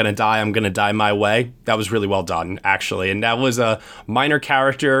 If I'm going to die, I'm going to die my way. That was really well done, actually. And that was a minor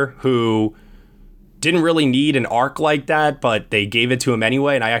character who didn't really need an arc like that, but they gave it to him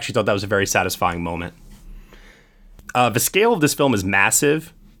anyway. And I actually thought that was a very satisfying moment. The scale of this film is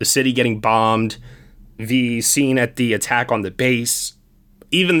massive. The city getting bombed, the scene at the attack on the base,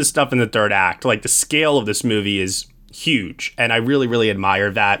 even the stuff in the third act. Like, the scale of this movie is huge. And I really, really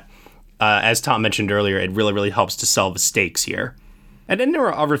admire that. As Tom mentioned earlier, it really, really helps to sell the stakes here. And then there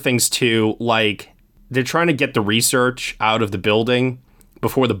are other things, too, like they're trying to get the research out of the building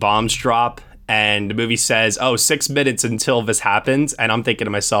before the bombs drop. And the movie says, 6 minutes until this happens. And I'm thinking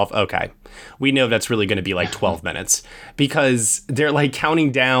to myself, okay, we know that's really going to be like 12 minutes. Because they're like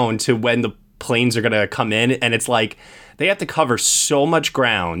counting down to when the planes are going to come in. And it's like they have to cover so much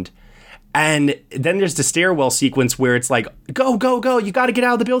ground. And then there's the stairwell sequence where it's like, go, go, go. You got to get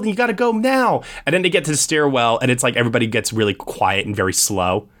out of the building. You got to go now. And then they get to the stairwell and it's like everybody gets really quiet and very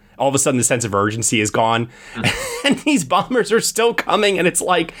slow. All of a sudden, the sense of urgency is gone. And these bombers are still coming. And it's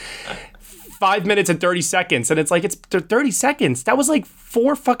like 5 minutes and 30 seconds. And it's like, it's 30 seconds. That was like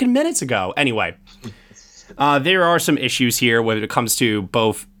 4 fucking minutes ago. Anyway, there are some issues here when it comes to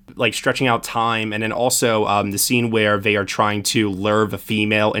both like stretching out time and then also the scene where they are trying to lure the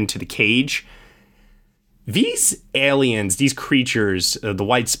female into the cage. These aliens, these creatures, the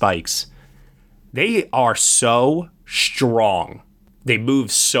white spikes, they are so strong. They move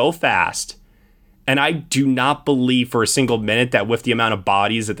so fast. And I do not believe for a single minute that with the amount of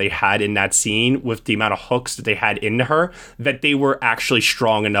bodies that they had in that scene, with the amount of hooks that they had into her, that they were actually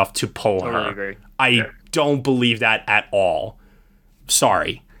strong enough to pull her. Agree. I don't believe that at all.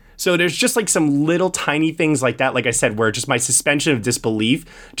 Sorry. So there's just like some little tiny things like that, like I said, where just my suspension of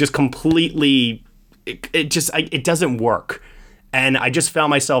disbelief just completely, it doesn't work. And I just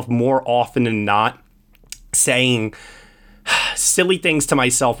found myself more often than not saying silly things to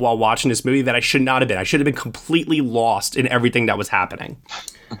myself while watching this movie that I should not have been. I should have been completely lost in everything that was happening.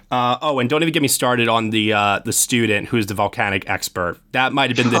 And don't even get me started on the student who's the volcanic expert. That might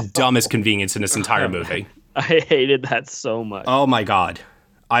have been the dumbest convenience in this entire movie. I hated that so much. Oh my God.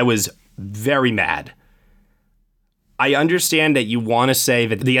 I was very mad. I understand that you want to say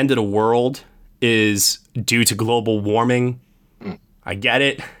that the end of the world is due to global warming. I get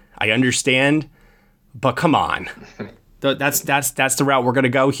it. I understand. But come on. That's the route we're going to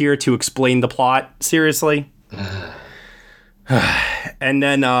go here to explain the plot. Seriously? And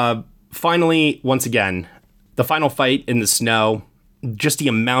then finally, once again, the final fight in the snow, just the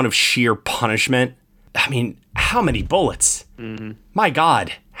amount of sheer punishment. I mean, how many bullets? Mm-hmm. My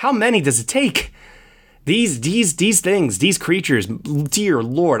God, how many does it take? These things, these creatures, dear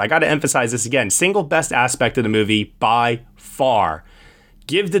Lord, I got to emphasize this again. Single best aspect of the movie by far.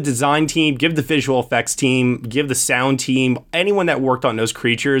 Give the design team, give the visual effects team, give the sound team, anyone that worked on those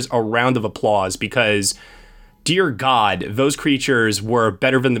creatures a round of applause because, dear God, those creatures were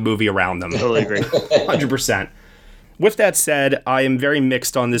better than the movie around them. Totally agree. 100%. With that said, I am very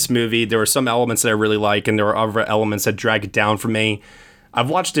mixed on this movie. There are some elements that I really like, and there are other elements that drag it down for me.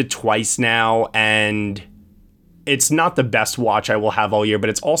 I've watched it twice now, and it's not the best watch I will have all year, but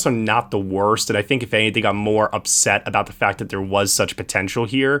it's also not the worst. And I think, if anything, I'm more upset about the fact that there was such potential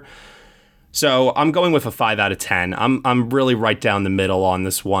here. So I'm going with a 5 out of 10. I'm really right down the middle on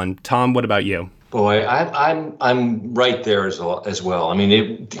this one. Tom, what about you? Boy, I'm right there as well. I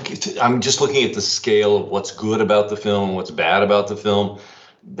mean, I'm just looking at the scale of what's good about the film and what's bad about the film.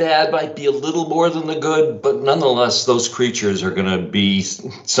 bad might be a little more than the good, but nonetheless, those creatures are going to be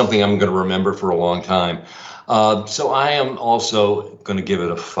something I'm going to remember for a long time. So I am also going to give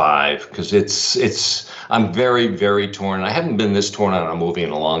it a 5 because I'm very, very torn. I haven't been this torn on a movie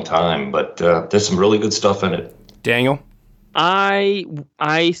in a long time, but there's some really good stuff in it. Daniel?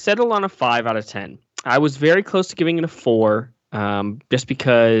 I settled on a 5 out of 10. I was very close to giving it a 4. Just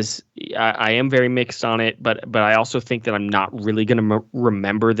because I am very mixed on it, but I also think that I'm not really going to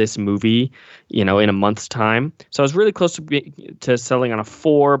remember this movie, in a month's time. So I was really close to settling on a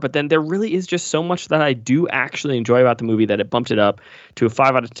 4, but then there really is just so much that I do actually enjoy about the movie that it bumped it up to a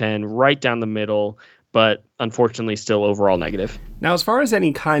 5 out of 10, right down the middle, but unfortunately still overall negative. Now, as far as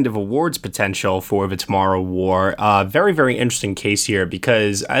any kind of awards potential for The Tomorrow War, very, very interesting case here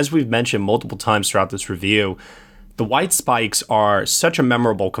because as we've mentioned multiple times throughout this review, the white spikes are such a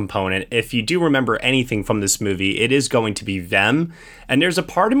memorable component. If you do remember anything from this movie, it is going to be them. And there's a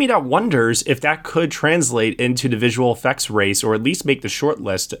part of me that wonders if that could translate into the visual effects race or at least make the short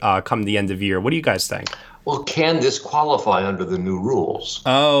list come the end of the year. What do you guys think? Well, can this qualify under the new rules?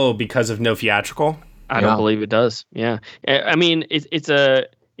 Oh, because of no theatrical? I don't believe it does. Yeah. I mean, it's a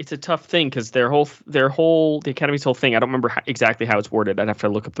tough thing because the Academy's whole thing, I don't remember exactly how it's worded. I'd have to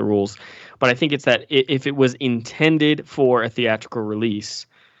look up the rules. But I think it's that if it was intended for a theatrical release,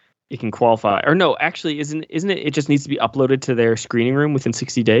 it can qualify. Or no, actually, isn't it? It just needs to be uploaded to their screening room within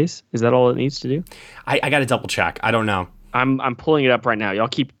 60 days. Is that all it needs to do? I got to double check. I don't know. I'm pulling it up right now. Y'all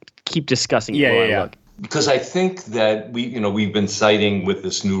keep discussing it. Yeah. Look. Because I think that we've been citing with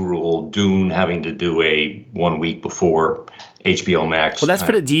this new rule, Dune having to do a 1 week before HBO Max. Well, that's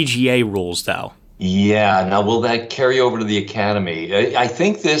for the DGA rules, though. Yeah. Now, will that carry over to the Academy? I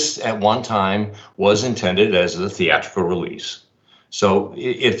think this at one time was intended as a theatrical release. So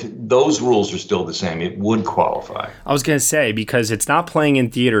if those rules are still the same, it would qualify. I was going to say, because it's not playing in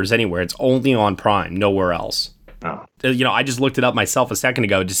theaters anywhere. It's only on Prime, nowhere else. No. I just looked it up myself a second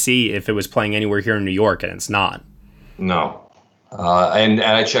ago to see if it was playing anywhere here in New York, and it's not. No. And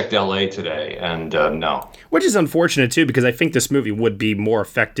I checked LA today, and no. Which is unfortunate, too, because I think this movie would be more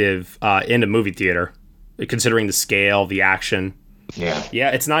effective in a movie theater, considering the scale, the action. Yeah.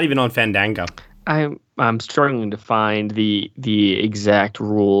 Yeah, it's not even on Fandango. I'm struggling to find the exact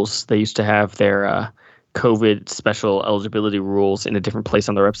rules. They used to have their COVID special eligibility rules in a different place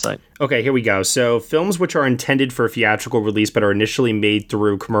on their website. Okay, here we go. So films which are intended for theatrical release but are initially made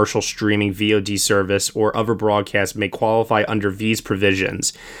through commercial streaming, VOD service, or other broadcast may qualify under these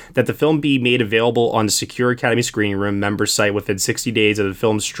provisions. That the film be made available on the Secure Academy Screening Room member site within 60 days of the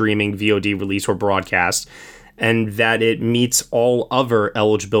film's streaming, VOD release, or broadcast, and that it meets all other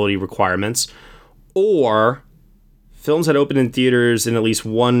eligibility requirements, or films that open in theaters in at least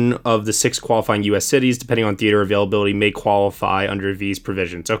one of the 6 qualifying U.S. cities, depending on theater availability, may qualify under these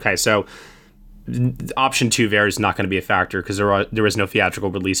provisions. Okay, so option 2 there is not going to be a factor because there is no theatrical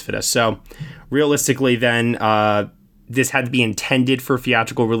release for this. So realistically then, this had to be intended for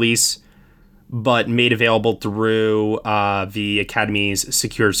theatrical release, but made available through the Academy's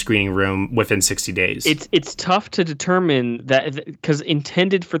secure screening room within 60 days. It's tough to determine that because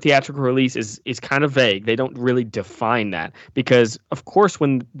intended for theatrical release is kind of vague. They don't really define that because, of course,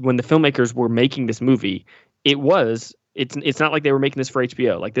 when the filmmakers were making this movie, it's not like they were making this for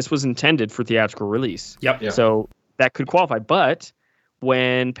HBO. Like, this was intended for theatrical release. Yep. Yeah. So that could qualify. But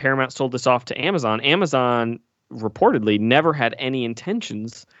when Paramount sold this off to Amazon reportedly never had any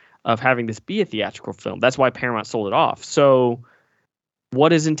intentions of having this be a theatrical film. That's why Paramount sold it off. So what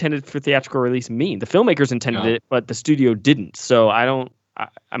does intended for theatrical release mean? The filmmakers intended it, but the studio didn't. So I don't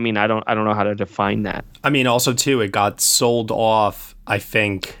know how to define that. I mean, also too, it got sold off, I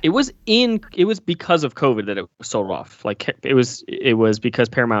think. It was because of COVID that it was sold off. Like it was because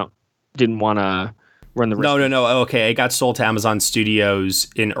Paramount didn't want to run the risk. No. Okay. It got sold to Amazon Studios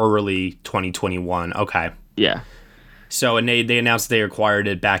in early 2021. Okay. Yeah. So, and they announced they acquired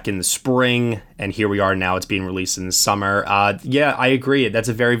it back in the spring, and here we are now. It's being released in the summer. Yeah, I agree. That's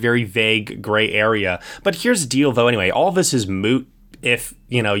a very, very vague gray area. But here's the deal, though, anyway. All this is moot if,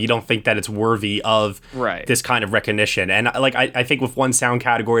 you don't think that it's worthy of this kind of recognition. And, I think with one sound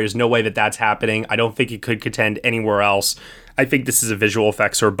category, there's no way that that's happening. I don't think it could contend anywhere else. I think this is a visual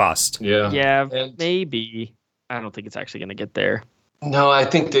effects or bust. Yeah, maybe. I don't think it's actually going to get there. No, I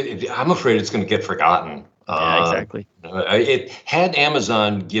think I'm afraid it's going to get forgotten. Yeah, exactly. It had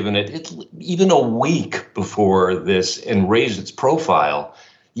Amazon given it even a week before this and raised its profile.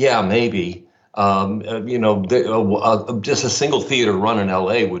 Yeah, maybe. Just a single theater run in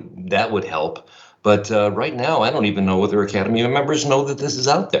LA would help. But right now, I don't even know whether Academy members know that this is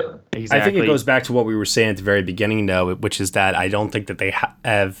out there. Exactly. I think it goes back to what we were saying at the very beginning, though, which is that I don't think that they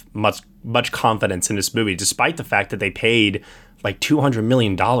have much confidence in this movie, despite the fact that they paid like $200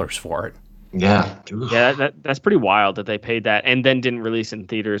 million for it. Yeah. Yeah, that's pretty wild that they paid that and then didn't release it in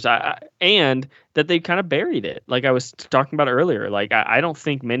theaters. And that they kind of buried it. Like I was talking about earlier, like I don't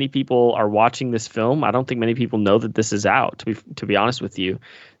think many people are watching this film. I don't think many people know that this is out, to be honest with you.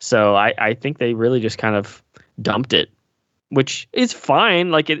 So I think they really just kind of dumped it, which is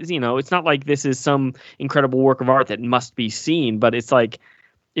fine. Like it's not like this is some incredible work of art that must be seen, but it's like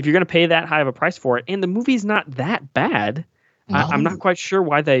if you're going to pay that high of a price for it and the movie's not that bad, no. I'm not quite sure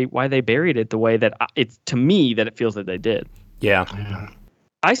why they buried it the way that it's to me that it feels that they did. Yeah.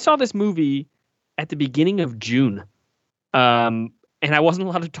 I saw this movie at the beginning of June, and I wasn't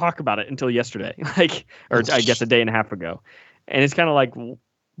allowed to talk about it until yesterday, or I guess a day and a half ago. And it's kind of like,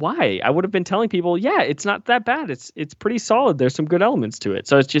 why? I would have been telling people, yeah, it's not that bad. It's pretty solid. There's some good elements to it.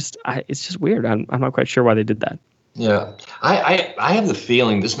 So it's just weird. I'm not quite sure why they did that. Yeah, I have the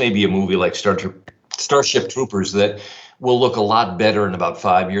feeling this may be a movie like Starship Troopers that will look a lot better in about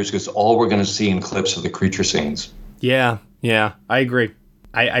 5 years because all we're going to see in clips of the creature scenes. Yeah, I agree.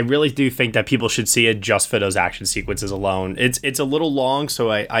 I really do think that people should see it just for those action sequences alone. It's a little long,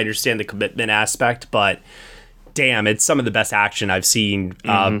 so I understand the commitment aspect, but damn, it's some of the best action I've seen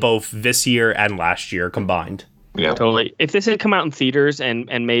both this year and last year combined. Yeah, totally. If this had come out in theaters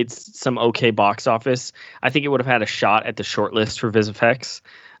and made some okay box office, I think it would have had a shot at the shortlist for VisFX.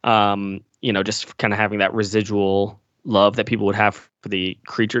 Just kind of having that residual love that people would have for the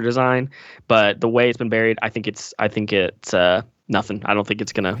creature design, but the way it's been buried, I think it's nothing. I don't think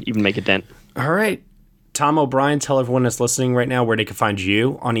it's gonna even make a dent. All right, Tom O'Brien, tell everyone that's listening right now where they can find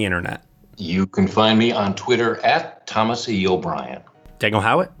you on the internet. You can find me on Twitter at Thomas E. O'Brien. Daniel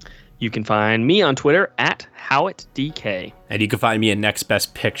Howitt. You can find me on Twitter at HowittDK. And you can find me at Next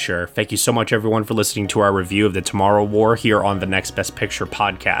Best Picture. Thank you so much, everyone, for listening to our review of The Tomorrow War here on the Next Best Picture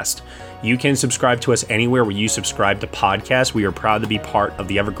podcast. You can subscribe to us anywhere where you subscribe to podcasts. We are proud to be part of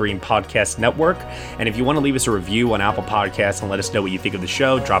the Evergreen Podcast Network. And if you want to leave us a review on Apple Podcasts and let us know what you think of the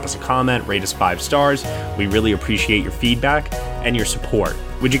show, drop us a comment, rate us 5 stars. We really appreciate your feedback and your support,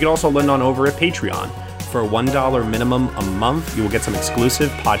 which you can also lend on over at Patreon. For $1 minimum a month, you will get some exclusive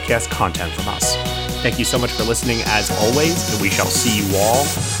podcast content from us. Thank you so much for listening as always, and we shall see you all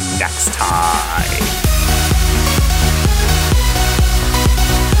next time.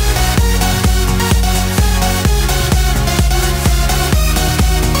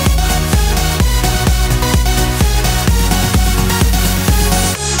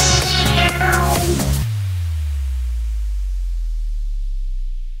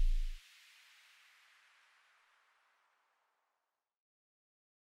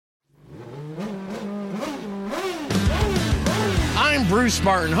 Bruce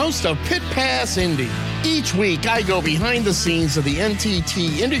Martin, host of Pit Pass Indy. Each week, I go behind the scenes of the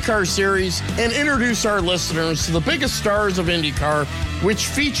NTT IndyCar Series and introduce our listeners to the biggest stars of IndyCar, which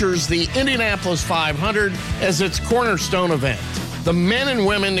features the Indianapolis 500 as its cornerstone event. The men and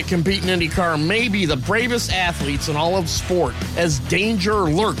women that compete in IndyCar may be the bravest athletes in all of sport, as danger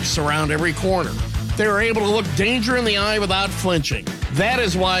lurks around every corner. They are able to look danger in the eye without flinching. That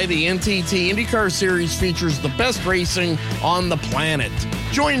is why the NTT IndyCar Series features the best racing on the planet.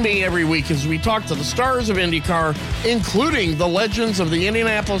 Join me every week as we talk to the stars of IndyCar, including the legends of the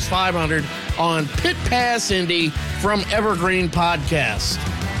Indianapolis 500 on Pit Pass Indy from Evergreen Podcast.